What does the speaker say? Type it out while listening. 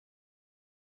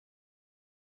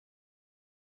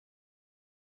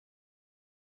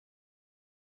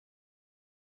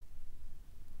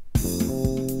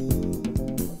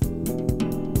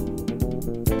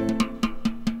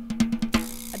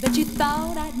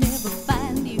thought I'd never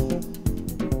find you.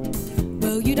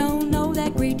 Well, you don't know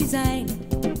that great design,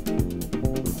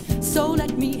 so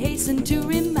let me hasten to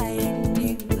remind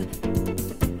you.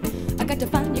 I got to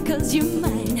find you 'cause you're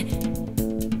mine.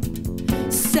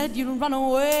 Said you'd run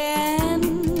away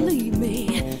and leave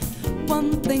me.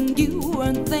 One thing you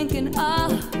weren't thinking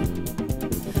of,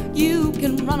 you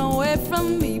can run away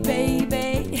from me,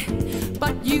 baby,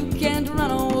 but you can't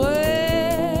run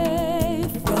away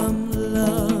from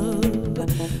love.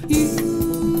 You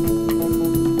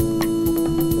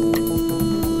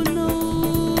know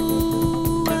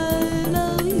I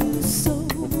love you so,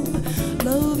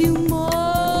 love you more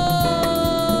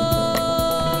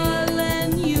than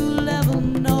you'll ever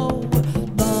know.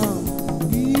 Long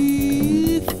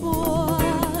before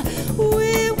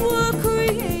we were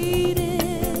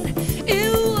created,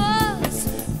 it was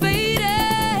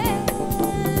fated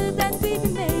that we be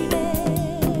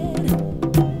mated.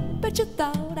 But you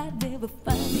thought I'd never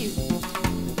find you.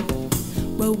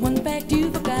 Well, one fact you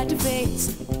forgot to face,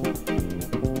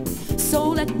 so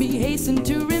let me hasten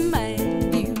to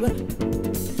remind you.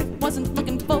 Wasn't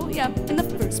looking for you in the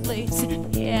first place,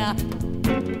 yeah.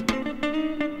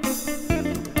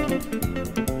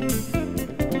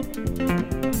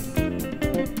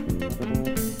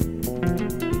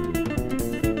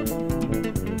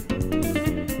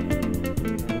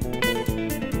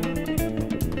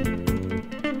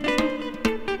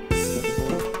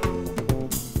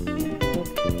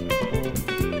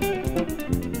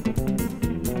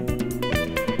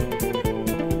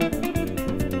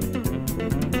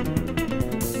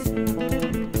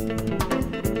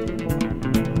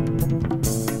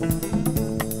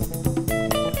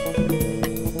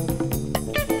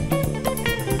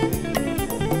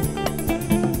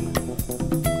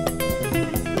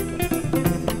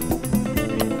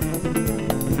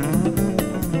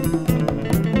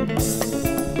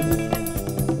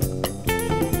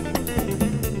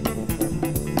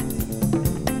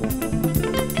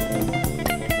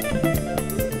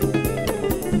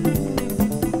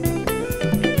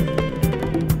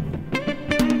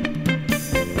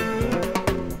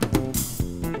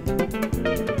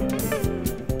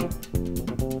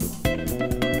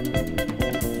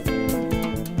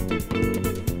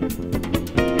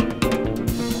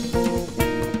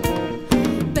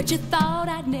 But you thought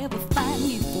I'd never find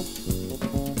you.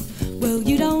 Well,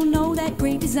 you don't know that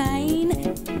great design,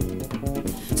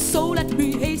 so let me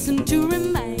hasten to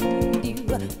remind you.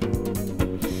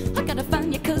 I gotta find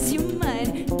you 'cause you're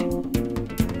mine.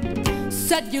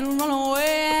 Said you'd run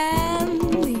away and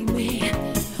leave me.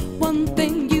 One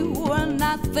thing you were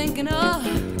not thinking of,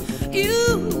 you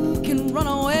can run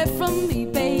away from me,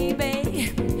 baby,